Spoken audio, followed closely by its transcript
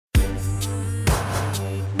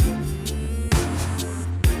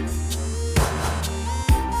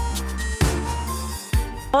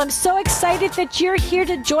Well, I'm so excited that you're here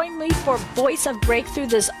to join me for Voice of Breakthrough,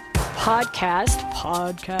 this podcast.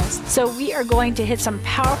 So we are going to hit some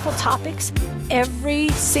powerful topics. Every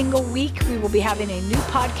single week, we will be having a new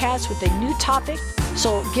podcast with a new topic.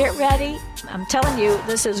 So get ready. I'm telling you,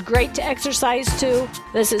 this is great to exercise to.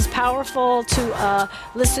 This is powerful to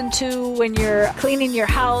listen to when you're cleaning your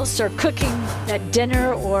house or cooking that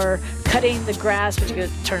dinner or cutting the grass, but you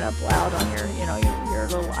could turn up loud on your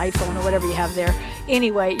little iPhone or whatever you have there.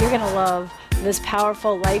 Anyway, you're going to love this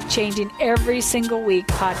powerful, life-changing, every single week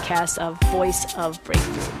podcast of Voice of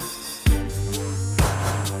Breakthrough.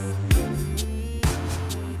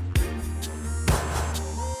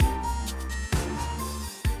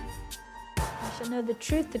 Know the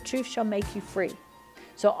truth shall make you free.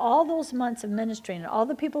 So all those months of ministering and all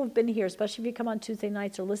the people who've been here, especially if you come on Tuesday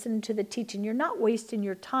nights or listening to the teaching, you're not wasting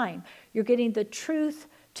your time. You're getting the truth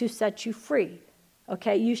to set you free.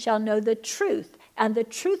 Okay, you shall know the truth, and the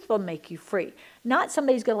truth will make you free. Not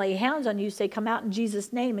somebody's going to lay hands on you, say, come out in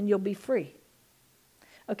Jesus' name, and you'll be free.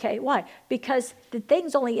 Okay, why? Because the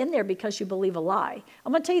thing's only in there because you believe a lie.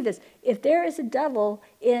 I'm going to tell you this. If there is a devil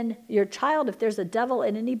in your child, if there's a devil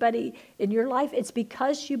in anybody in your life, it's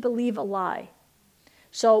because you believe a lie.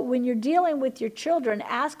 So when you're dealing with your children,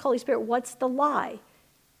 ask Holy Spirit, what's the lie?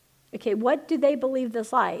 Okay, what do they believe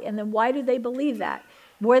this lie? And then why do they believe that?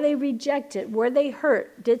 Were they rejected? Were they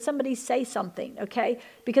hurt? Did somebody say something? Okay,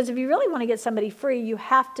 because if you really want to get somebody free, you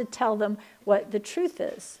have to tell them what the truth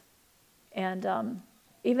is. And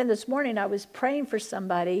even this morning, I was praying for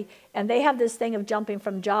somebody, and they have this thing of jumping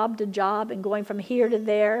from job to job and going from here to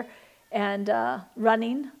there and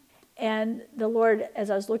running. And the Lord,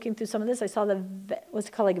 as I was looking through some of this, I saw what's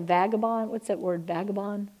it called, like vagabond? What's that word,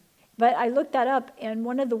 vagabond? But I looked that up, and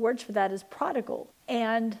one of the words for that is prodigal.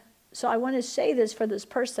 And so I want to say this for this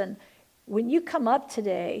person. When you come up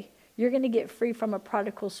today, you're going to get free from a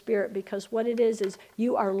prodigal spirit, because what it is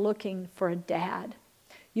you are looking for a dad.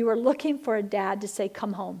 You are looking for a dad to say,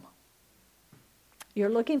 come home. You're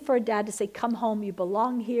looking for a dad to say, come home, you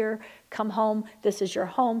belong here, come home, this is your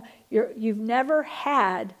home. You've never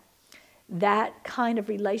had that kind of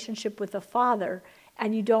relationship with a father,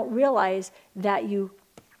 and you don't realize that you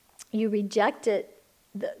rejected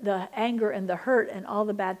the anger and the hurt and all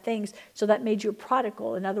the bad things, so that made you a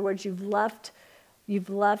prodigal. In other words, you were,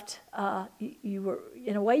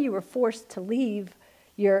 in a way, you were forced to leave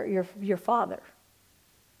your father.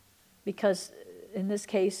 Because in this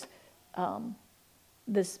case,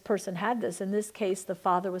 this person had this. In this case, the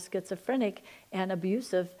father was schizophrenic and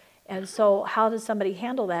abusive. And so how does somebody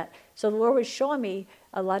handle that? So the Lord was showing me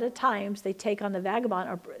a lot of times they take on the vagabond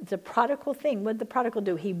or the prodigal thing. What did the prodigal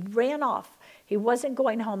do? He ran off. He wasn't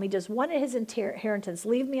going home. He just wanted his inheritance.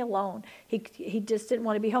 Leave me alone. He just didn't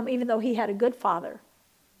want to be home, even though he had a good father.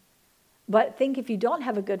 But think if you don't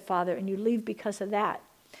have a good father and you leave because of that.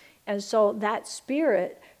 And so that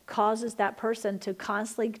spirit causes that person to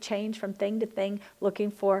constantly change from thing to thing,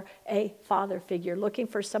 looking for a father figure, looking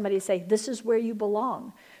for somebody to say, this is where you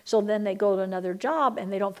belong. So then they go to another job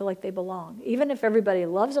and they don't feel like they belong. Even if everybody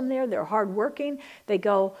loves them there, they're hardworking, they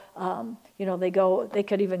go, they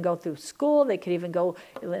could even go through school, they could even go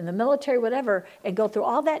in the military, whatever, and go through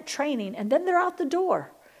all that training, and then they're out the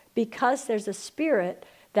door because there's a spirit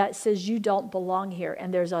that says you don't belong here,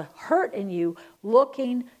 and there's a hurt in you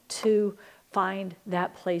looking to find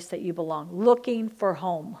that place that you belong, looking for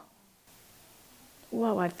home.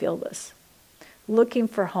 Whoa, I feel this. Looking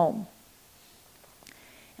for home.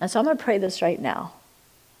 And so I'm going to pray this right now.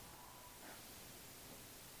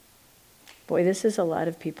 Boy, this is a lot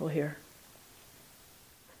of people here.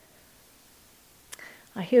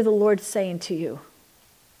 I hear the Lord saying to you,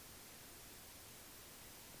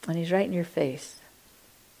 and He's right in your face.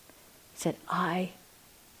 He said, I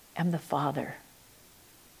am the Father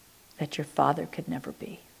that your father could never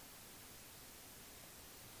be.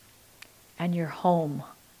 And your home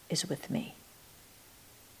is with me.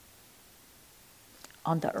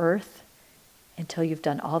 On the earth, until you've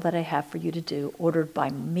done all that I have for you to do, ordered by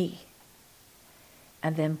me,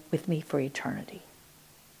 and then with me for eternity.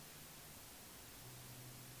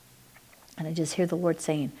 And I just hear the Lord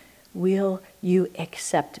saying, will you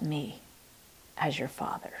accept me as your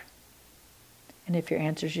father? And if your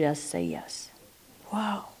answer is yes, say yes.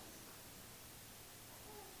 Wow.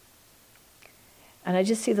 And I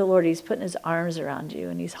just see the Lord, He's putting His arms around you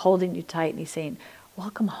and He's holding you tight and He's saying,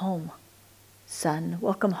 welcome home, son.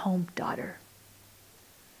 Welcome home, daughter.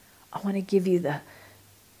 I want to give you the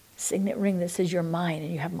signet ring that says you're mine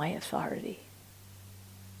and you have my authority.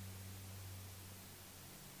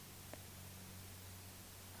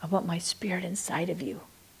 I want my spirit inside of you.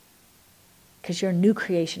 Because you're a new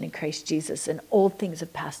creation in Christ Jesus, and old things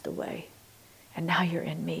have passed away. And now you're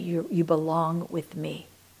in me. You belong with me.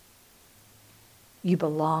 You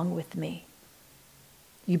belong with me.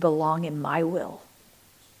 You belong in my will.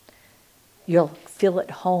 You'll feel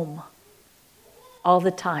at home all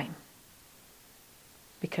the time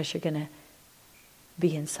because you're going to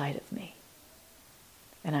be inside of me.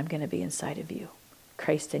 And I'm going to be inside of you.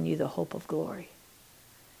 Christ in you, the hope of glory.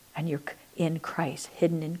 And you're in Christ,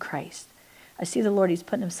 hidden in Christ. I see the Lord, he's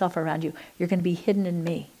putting himself around you. You're going to be hidden in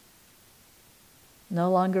me.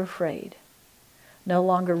 No longer afraid. No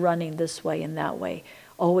longer running this way and that way.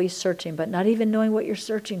 Always searching, but not even knowing what you're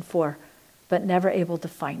searching for, but never able to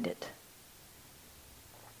find it.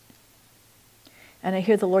 And I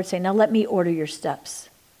hear the Lord say, now let me order your steps.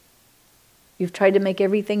 You've tried to make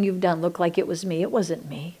everything you've done look like it was me. It wasn't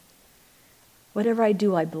me. Whatever I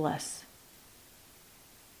do, I bless.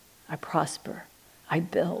 I prosper. I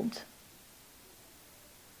build.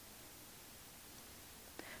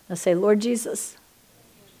 Now say, Lord Jesus,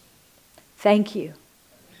 thank you.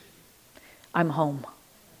 I'm home.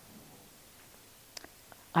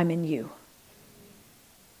 I'm in you.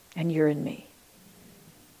 And you're in me.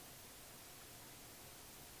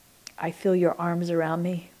 I feel your arms around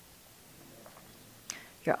me.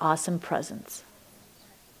 Your awesome presence.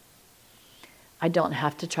 I don't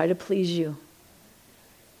have to try to please you.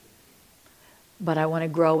 But I want to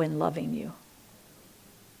grow in loving you.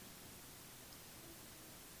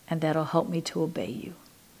 And that'll help me to obey you.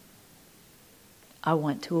 I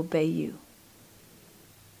want to obey you.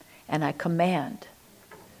 And I command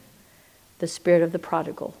the spirit of the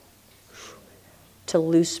prodigal to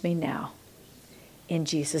loose me now. In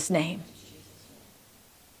Jesus' name.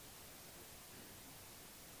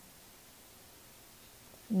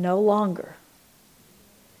 No longer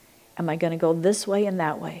am I going to go this way and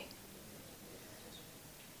that way,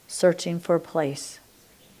 searching for a place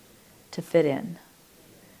to fit in,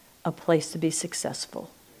 a place to be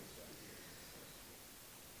successful,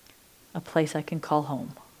 a place I can call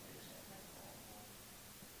home.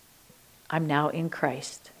 I'm now in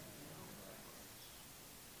Christ.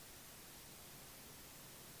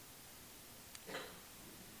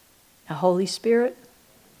 Now, Holy Spirit,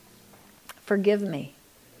 forgive me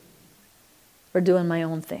for doing my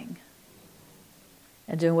own thing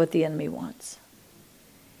and doing what the enemy wants.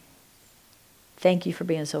 Thank you for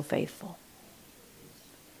being so faithful.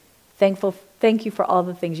 Thank you for all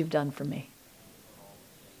the things you've done for me.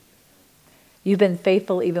 You've been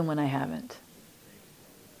faithful even when I haven't.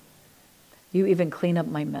 You even clean up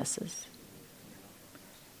my messes.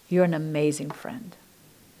 You're an amazing friend.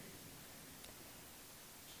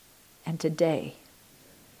 And today,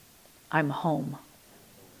 I'm home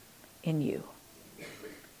in you.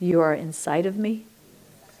 You are inside of me.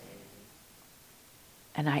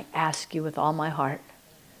 And I ask you with all my heart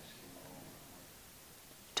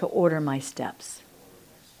to order my steps.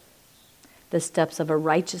 The steps of a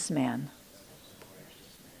righteous man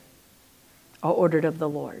are ordered of the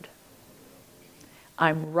Lord.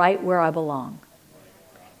 I'm right where I belong.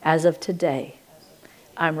 As of today,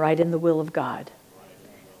 I'm right in the will of God.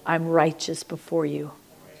 I'm righteous before you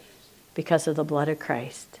because of the blood of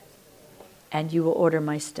Christ. And you will order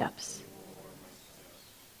my steps.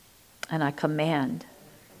 And I command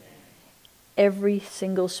every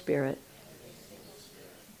single spirit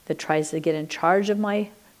that tries to get in charge of my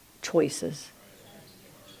choices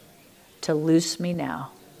to loose me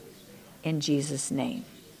now in Jesus' name.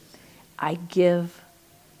 I give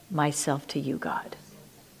myself to you, God,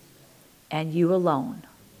 and you alone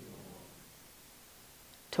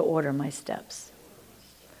to order my steps.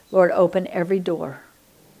 Lord, open every door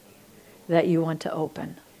that you want to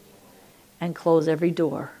open and close every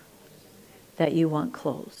door that you want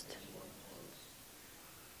closed.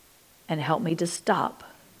 And help me to stop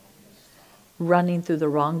running through the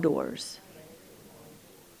wrong doors.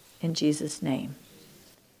 In Jesus' name,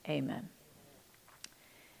 amen.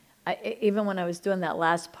 Even when I was doing that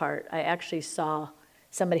last part, I actually saw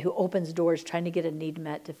somebody who opens doors trying to get a need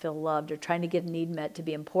met to feel loved or trying to get a need met to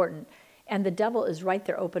be important. And the devil is right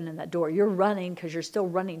there opening that door. You're running because you're still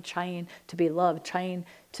running, trying to be loved, trying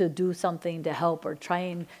to do something to help or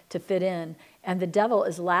trying to fit in. And the devil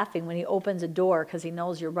is laughing when he opens a door because he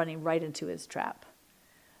knows you're running right into his trap.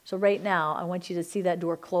 So right now, I want you to see that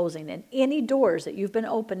door closing. And any doors that you've been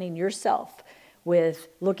opening yourself with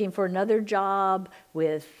looking for another job,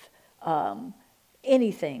 with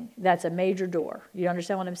anything that's a major door. You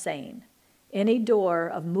understand what I'm saying? Any door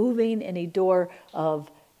of moving, any door of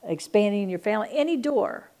expanding your family, any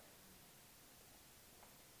door.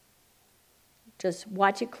 Just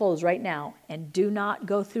watch it close right now and do not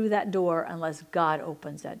go through that door unless God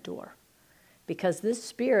opens that door. because this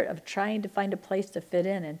spirit of trying to find a place to fit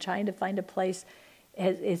in and trying to find a place,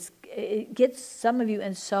 it gets some of you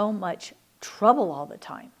in so much trouble all the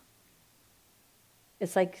time.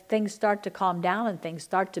 It's like things start to calm down and things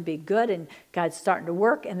start to be good and God's starting to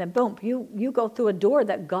work, and then boom, you go through a door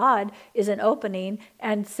that God isn't opening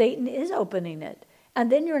and Satan is opening it. And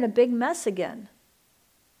then you're in a big mess again.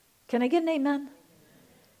 Can I get an amen?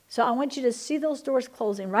 So I want you to see those doors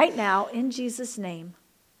closing right now in Jesus' name.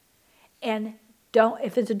 And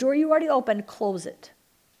if it's a door you already opened, close it.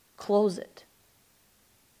 Close it.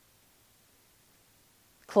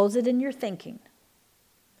 Close it in your thinking.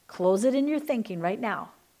 Close it in your thinking right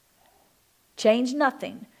now. Change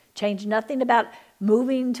nothing. Change nothing about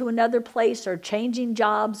moving to another place or changing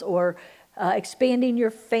jobs or expanding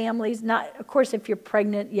your families. Not, of course, if you're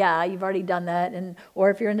pregnant, yeah, you've already done that.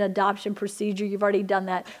 Or if you're in an adoption procedure, you've already done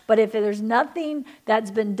that. But if there's nothing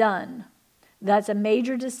that's been done, that's a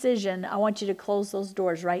major decision, I want you to close those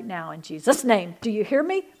doors right now in Jesus' name. Do you hear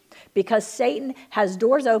me? Because Satan has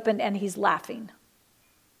doors open and he's laughing.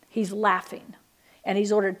 He's laughing. And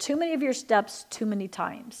he's ordered too many of your steps too many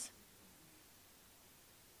times.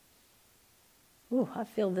 Ooh, I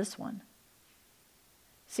feel this one.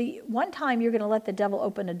 See, one time you're going to let the devil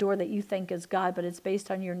open a door that you think is God, but it's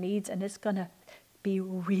based on your needs, and it's going to be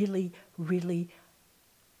really, really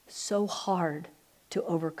so hard to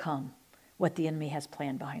overcome what the enemy has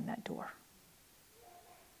planned behind that door.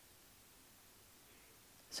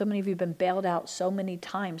 So many of you have been bailed out so many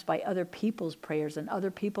times by other people's prayers and other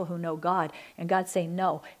people who know God. And God's saying,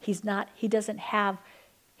 no, he doesn't have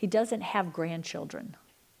grandchildren.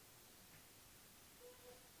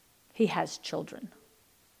 He has children.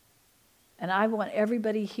 And I want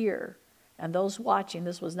everybody here and those watching,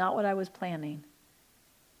 this was not what I was planning,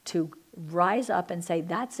 to rise up and say,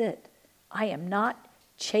 that's it. I am not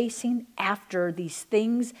chasing after these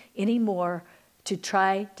things anymore to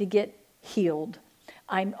try to get healed.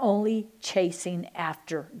 I'm only chasing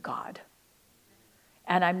after God.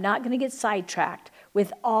 And I'm not going to get sidetracked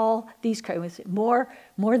with all these, more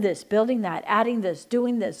this, building that, adding this,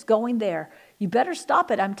 doing this, going there. You better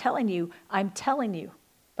stop it. I'm telling you,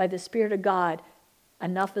 by the Spirit of God,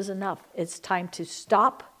 enough is enough. It's time to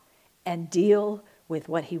stop and deal with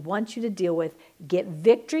what he wants you to deal with. Get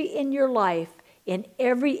victory in your life in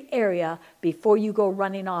every area before you go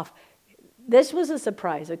running off. This was a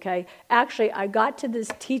surprise, okay? Actually, I got to this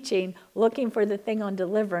teaching looking for the thing on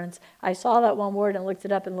deliverance. I saw that one word and looked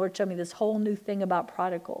it up, and the Lord showed me this whole new thing about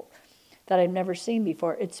prodigal that I'd never seen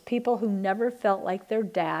before. It's people who never felt like their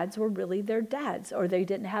dads were really their dads, or they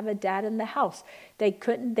didn't have a dad in the house.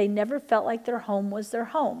 They never felt like their home was their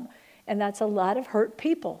home. And that's a lot of hurt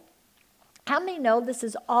people. How many know this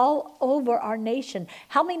is all over our nation?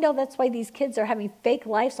 How many know that's why these kids are having fake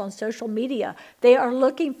lives on social media? They are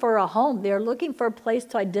looking for a home. They are looking for a place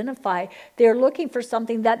to identify. They are looking for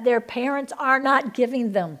something that their parents are not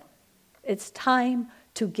giving them. It's time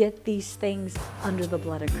to get these things under the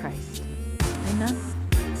blood of Christ. Amen?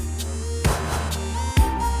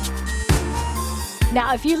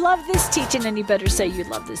 Now, if you love this teaching, and you better say you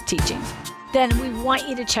love this teaching, then we want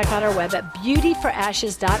you to check out our web at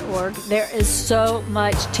beautyforashes.org. There is so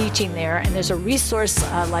much teaching there, and there's a resource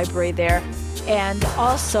library there. And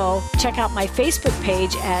also check out my Facebook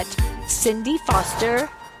page at Cyndi Foster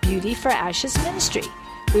Beauty for Ashes Ministry.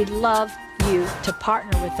 We'd love you to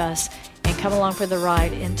partner with us and come along for the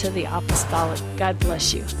ride into the apostolic. God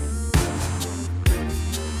bless you.